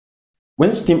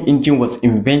When steam engine was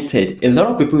invented, a lot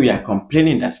of people were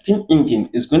complaining that steam engine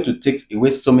is going to take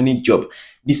away so many jobs.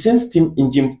 The same steam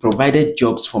engine provided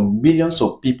jobs for millions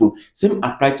of people. Same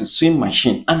applied to sewing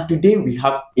machine. And today we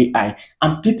have AI,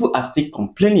 and people are still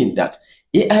complaining that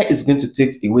AI is going to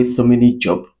take away so many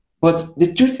jobs. But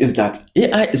the truth is that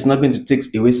AI is not going to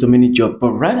take away so many jobs,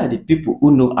 but rather the people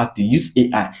who know how to use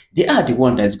AI, they are the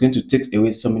one that is going to take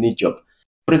away so many jobs.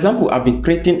 For example, I've been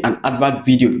creating an advert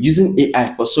video using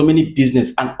AI for so many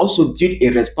business and also build a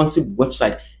responsive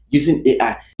website using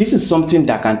AI. This is something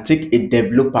that can take a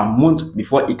developer months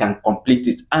before he can complete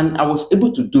it. And I was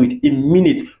able to do it in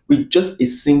minutes with just a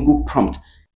single prompt.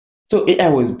 So AI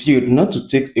was built not to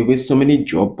take away so many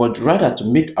jobs, but rather to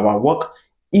make our work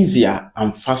easier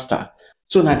and faster.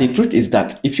 So now the truth is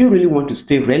that if you really want to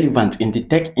stay relevant in the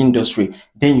tech industry,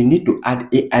 then you need to add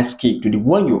AI skill to the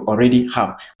one you already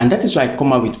have. And that is why I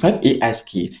come out with 5 AI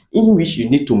skills in which you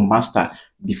need to master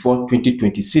before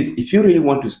 2026 if you really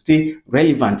want to stay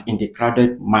relevant in the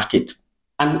crowded market.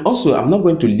 And also, I'm not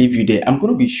going to leave you there. I'm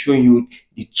going to be showing you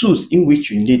the tools in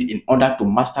which you need in order to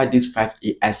master these 5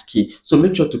 AI skills. So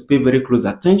make sure to pay very close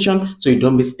attention so you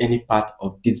don't miss any part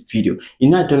of this video. You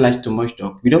know I don't like too much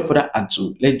talk. Without further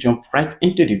ado, let's jump right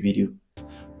into the video.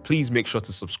 Please make sure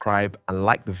to subscribe and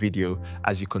like the video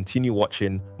as you continue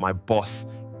watching my boss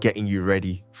getting you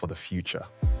ready for the future.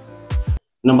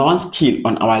 Number 1 skill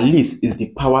on our list is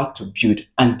the power to build,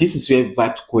 and this is where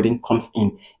vibe coding comes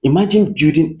in. Imagine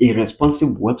building a responsive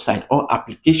website or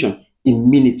application in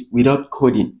minutes without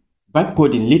coding. Vibe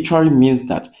coding literally means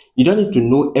that you don't need to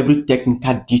know every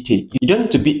technical detail. You don't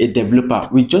need to be a developer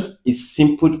with just a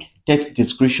simple text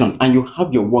description and you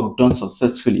have your work done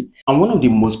successfully. And one of the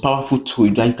most powerful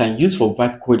tools that you can use for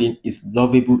vibe coding is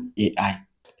Lovable AI.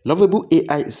 Lovable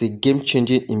AI is a game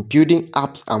changer in building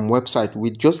apps and websites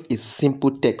with just a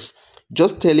simple text.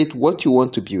 Just tell it what you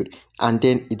want to build and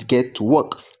then it gets to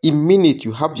work. In minutes,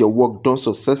 you have your work done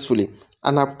successfully.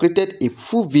 And I've created a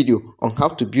full video on how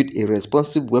to build a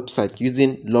responsive website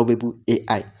using Lovable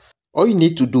AI. All you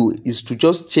need to do is to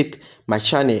just check my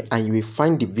channel and you will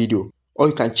find the video. Or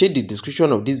you can check the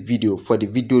description of this video for the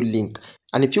video link.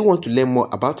 And if you want to learn more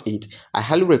about it, I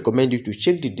highly recommend you to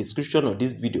check the description of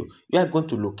this video. You are going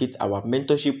to locate our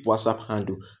mentorship WhatsApp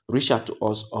handle. Reach out to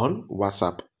us on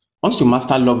WhatsApp. Once you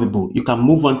master Lovable, you can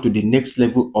move on to the next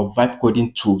level of vibe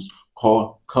coding tools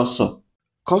called Cursor.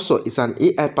 Cursor is an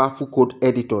AI powerful code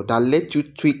editor that lets you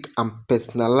tweak and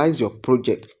personalize your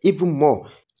project even more.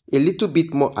 A little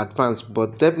bit more advanced,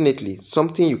 but definitely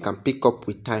something you can pick up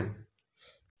with time.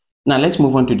 Now let's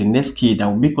move on to the next skill that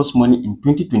will make us money in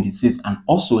 2026 and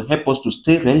also help us to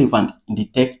stay relevant in the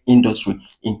tech industry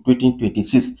in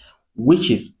 2026, which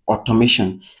is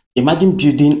automation. Imagine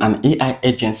building an AI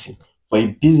agency for a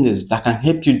business that can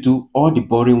help you do all the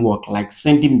boring work like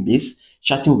sending mails,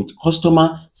 chatting with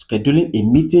customers, scheduling a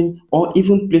meeting, or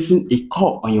even placing a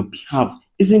call on your behalf.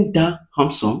 Isn't that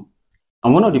handsome?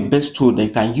 And one of the best tools that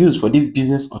you can use for this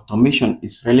business automation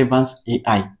is Relevance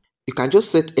AI. You can just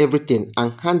set everything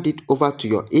and hand it over to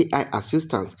your AI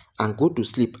assistants and go to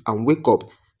sleep and wake up,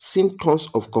 seeing tons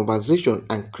of conversation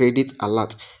and credit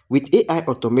alert. With AI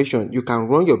automation, you can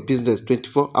run your business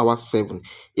 24 hours 7.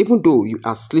 Even though you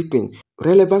are sleeping,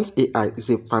 Relevance AI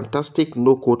is a fantastic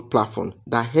no-code platform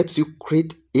that helps you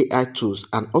create AI tools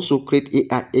and also create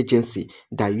AI agency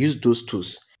that use those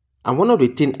tools. And one of the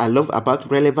things I love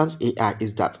about Relevance AI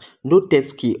is that no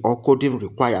test key or coding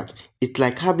required. It's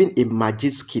like having a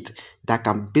magic kit that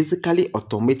can basically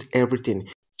automate everything.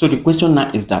 So the question now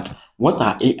is that, what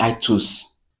are AI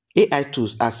tools? AI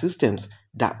tools are systems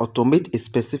that automate a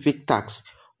specific task,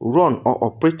 run or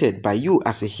operated by you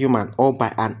as a human or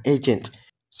by an agent.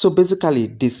 So basically,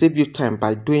 they save you time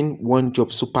by doing one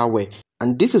job super well.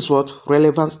 And this is what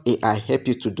Relevance AI help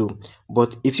you to do.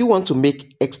 But if you want to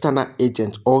make external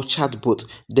agent or chatbot,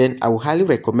 then I would highly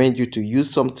recommend you to use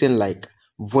something like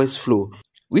VoiceFlow,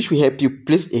 which will help you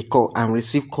place a call and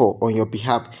receive call on your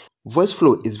behalf.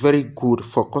 VoiceFlow is very good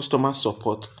for customer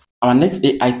support. Our next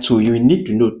AI tool you need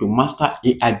to know to master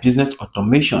AI business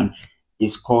automation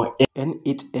is called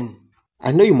N8N.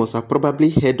 I know you must have probably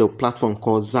heard of a platform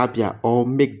called Rapier or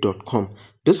Make.com.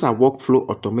 Those are workflow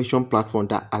automation platforms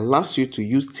that allows you to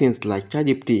use things like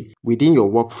ChatGPT within your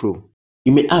workflow.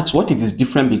 You may ask what is the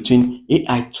difference between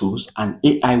AI tools and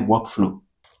AI workflow.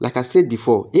 Like I said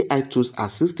before, AI tools are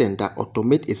systems that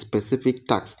automate a specific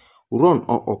task, run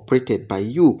or operated by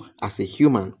you as a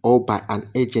human or by an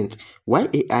agent, while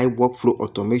AI workflow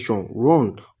automation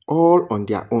run all on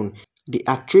their own. They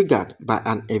are triggered by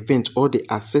an event or they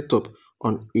are set up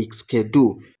on a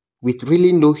schedule with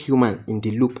really no human in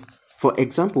the loop. For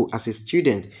example, as a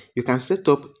student, you can set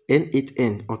up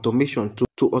N8N automation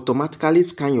to automatically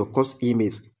scan your course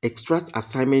emails, extract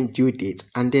assignment due dates,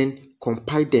 and then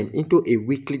compile them into a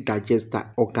weekly digest that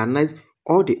organizes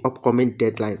all the upcoming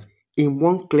deadlines in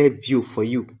one clear view for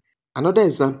you. Another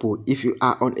example, if you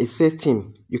are on a sales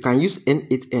team, you can use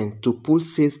N8N to pull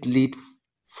sales lead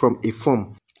from a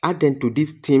form, add them to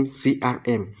this team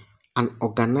CRM, and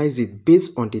organize it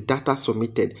based on the data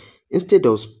submitted instead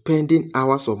of spending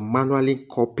hours of manually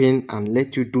copying and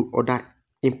let you do other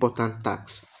important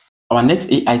tasks. Our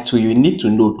next AI tool you need to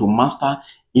know to master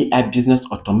AI business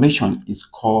automation is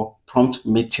called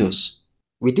Promptmetheus.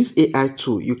 With this AI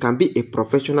tool, you can be a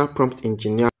professional prompt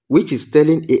engineer, which is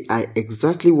telling AI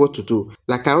exactly what to do.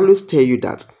 Like I always tell you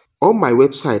that all my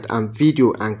website and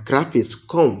video and graphics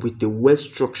come with a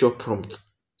well-structured prompt.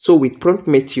 So with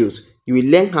Promptmetheus, you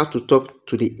will learn how to talk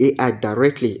to the AI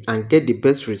directly and get the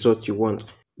best result you want,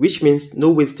 which means no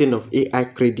wasting of AI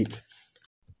credit.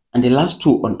 And the last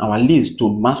tool on our list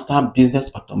to master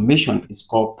business automation is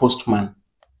called Postman.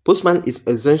 Postman is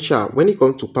essential when it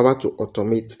comes to power to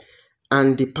automate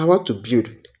and the power to build.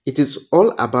 It is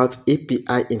all about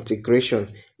API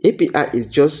integration. API is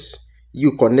just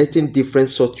you connecting different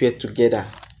software together.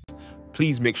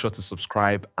 Please make sure to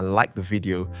subscribe and like the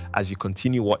video as you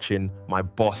continue watching my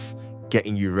boss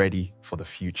getting you ready for the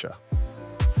future.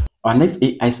 Our next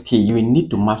AI skill you will need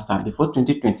to master before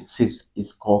 2026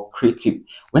 is called creative.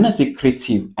 When I say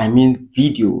creative, I mean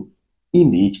video,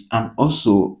 image, and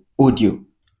also audio.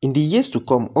 In the years to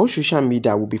come, all social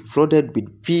media will be flooded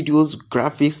with videos,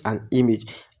 graphics, and image.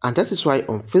 And that is why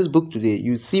on Facebook today,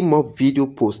 you see more video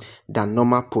posts than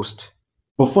normal posts.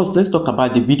 But first, let's talk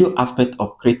about the video aspect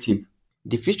of creative.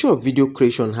 The future of video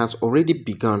creation has already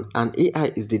begun and AI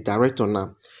is the director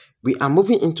now. We are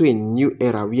moving into a new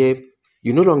era where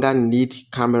you no longer need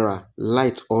camera,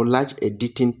 lights, or large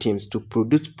editing teams to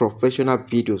produce professional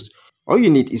videos. All you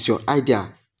need is your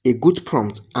idea, a good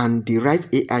prompt, and the right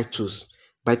AI tools.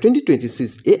 By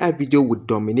 2026, AI video will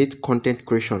dominate content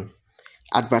creation,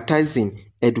 advertising,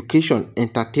 education,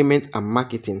 entertainment, and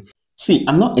marketing. See,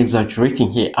 I'm not exaggerating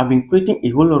here. I've been creating a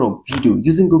whole lot of video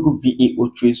using Google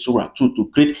VAO3 Sora 2 to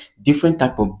create different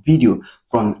type of video,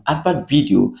 from advert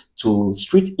video to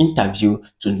street interview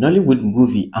to Nollywood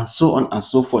movie and so on and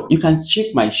so forth. You can check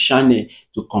my channel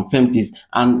to confirm this.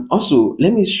 And also,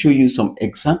 let me show you some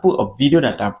example of video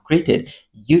that I've created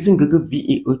using Google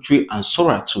VAO3 and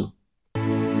Sora 2.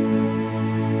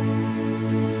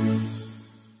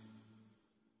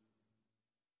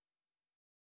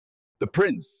 The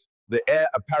prince, the heir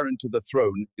apparent to the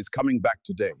throne, is coming back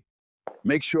today.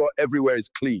 Make sure everywhere is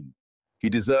clean. He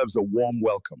deserves a warm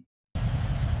welcome.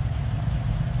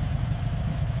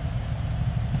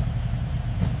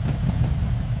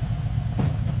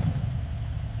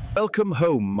 Welcome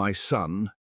home, my son,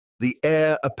 the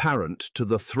heir apparent to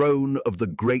the throne of the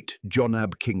great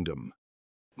Jonab kingdom.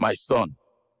 My son,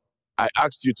 I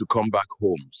asked you to come back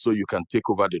home so you can take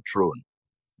over the throne,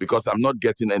 because I'm not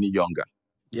getting any younger.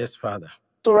 Yes, Father.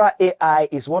 Sora AI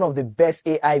is one of the best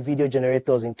AI video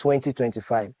generators in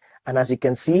 2025. And as you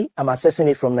can see, I'm accessing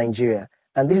it from Nigeria.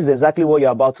 And this is exactly what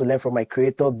you're about to learn from my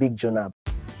creator, Big Jonab.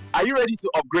 Are you ready to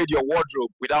upgrade your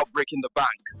wardrobe without breaking the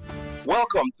bank?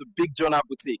 Welcome to Big Jonab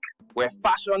Boutique, where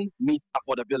fashion meets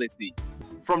affordability.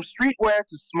 From streetwear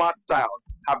to smart styles,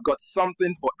 I've got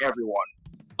something for everyone.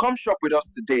 Come shop with us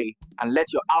today and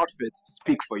let your outfit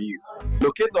speak for you.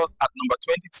 Locate us at number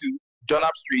 22,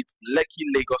 Jonab Street, Lekki,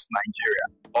 Lagos, Nigeria,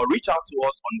 or reach out to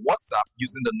us on WhatsApp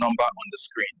using the number on the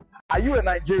screen. Are you a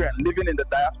Nigerian living in the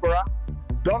diaspora?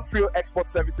 Don Frio Export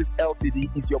Services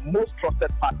Ltd is your most trusted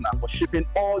partner for shipping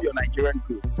all your Nigerian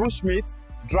goods. Bushmeat,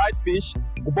 dried fish,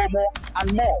 ubomo,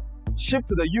 and more. Shipped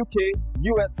to the UK,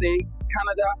 USA,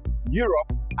 Canada,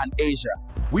 Europe, and Asia.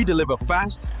 We deliver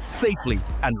fast, safely,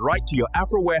 and right to your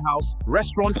Afro warehouse,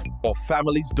 restaurant, or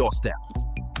family's doorstep.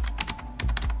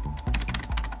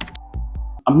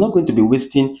 I'm not going to be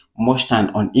wasting much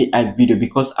time on AI video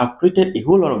because I've created a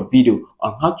whole lot of video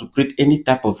on how to create any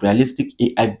type of realistic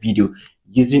AI video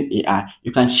using AI.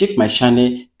 You can check my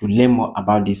channel to learn more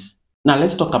about this. Now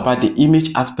let's talk about the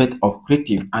image aspect of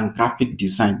creative and graphic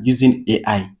design using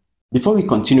AI. Before we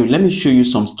continue, let me show you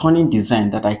some stunning design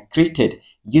that I created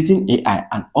using AI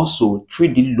and also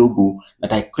 3D logo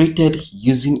that I created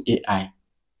using AI.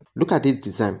 Look at this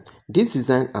design. This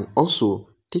design, and also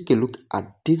take a look at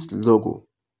this logo.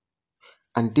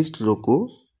 And this logo,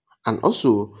 and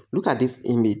also look at this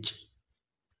image.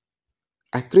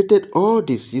 I created all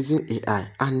this using AI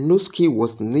and no skill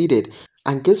was needed.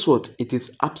 And guess what? It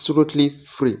is absolutely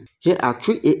free. Here are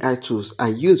 3 AI tools I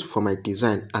use for my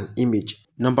design and image.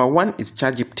 Number 1 is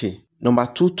ChatGPT. Number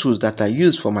 2 tools that I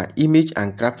use for my image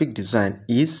and graphic design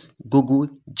is Google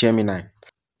Gemini.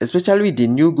 Especially the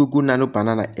new Google Nano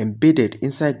Banana embedded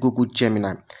inside Google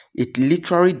Gemini. It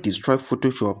literally destroys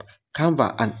Photoshop,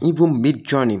 Canva, and even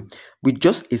Midjourney. With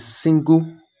just a single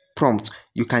prompt,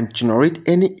 you can generate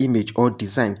any image or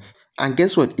design. And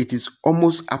guess what? It is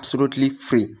almost absolutely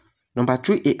free. Number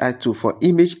 3 AI tool for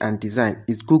image and design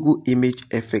is Google Image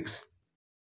FX.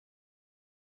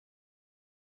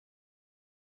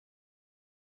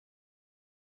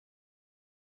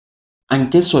 And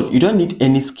guess what? You don't need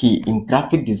any skill in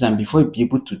graphic design before you be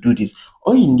able to do this.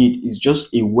 All you need is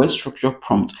just a well-structured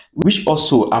prompt, which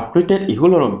also I've created a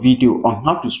whole lot of video on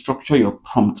how to structure your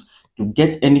prompt to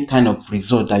get any kind of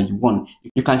result that you want.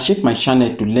 You can check my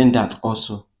channel to learn that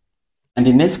also. And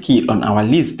the next skill on our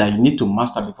list that you need to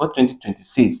master before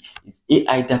 2026 is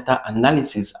AI data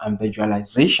analysis and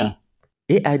visualization.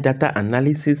 AI data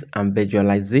analysis and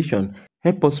visualization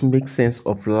help us make sense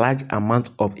of large amounts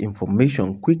of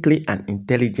information quickly and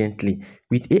intelligently.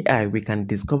 With AI, we can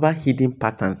discover hidden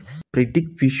patterns,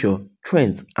 predict future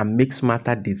trends, and make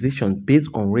smarter decisions based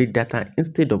on real data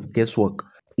instead of guesswork.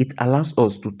 It allows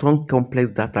us to turn complex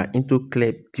data into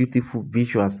clear, beautiful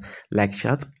visuals like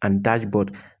charts and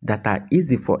dashboards that are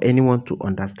easy for anyone to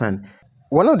understand.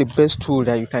 One of the best tools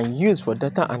that you can use for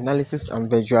data analysis and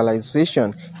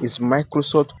visualization is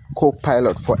Microsoft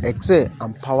Copilot for Excel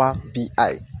and Power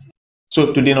BI.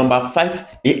 So to the number 5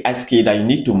 AI skill that you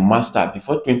need to master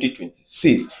before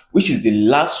 2026, which is the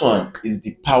last one, is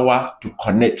the power to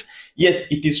connect. Yes,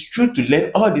 it is true to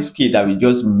learn all the skills that we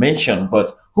just mentioned,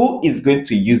 but who is going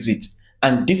to use it?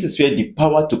 And this is where the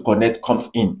power to connect comes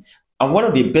in. And one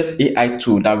of the best AI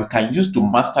tools that we can use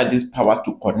to master this power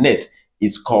to connect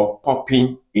is called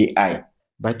OpenAI.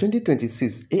 By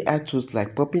 2026, AI tools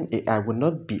like OpenAI will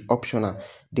not be optional.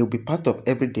 They will be part of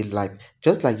everyday life,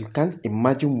 just like you can't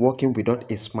imagine working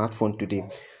without a smartphone today.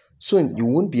 Soon, you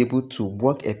won't be able to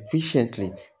work efficiently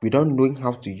without knowing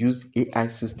how to use AI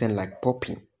systems like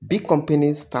Poppy. Big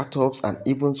companies, startups, and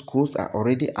even schools are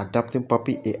already adopting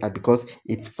Poppy AI because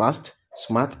it's fast,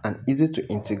 smart, and easy to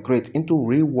integrate into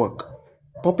real work.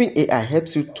 Poppy AI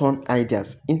helps you turn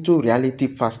ideas into reality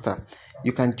faster.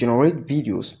 You can generate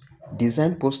videos,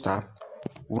 design posters,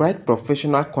 write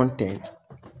professional content,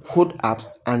 code apps,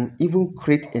 and even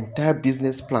create entire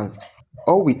business plans,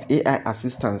 all with AI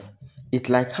assistance. It's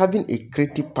like having a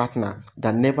creative partner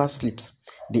that never sleeps.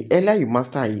 The earlier you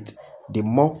master it, the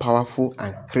more powerful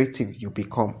and creative you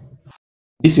become.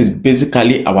 This is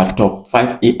basically our top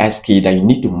 5 AI skills that you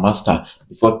need to master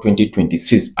before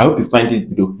 2026. I hope you find this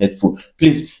video helpful.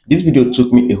 Please, this video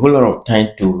took me a whole lot of time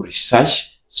to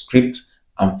research, script,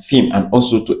 and film, and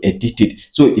also to edit it.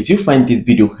 So if you find this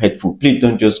video helpful, please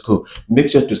don't just go. Make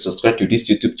sure to subscribe to this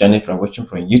YouTube channel if you're watching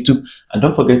from YouTube, and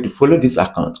don't forget to follow this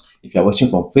account if you're watching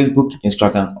from Facebook,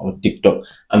 Instagram, or TikTok.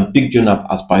 I'm Big Jonab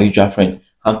as per usual friend.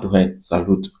 Hand to hand,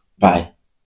 salute, bye.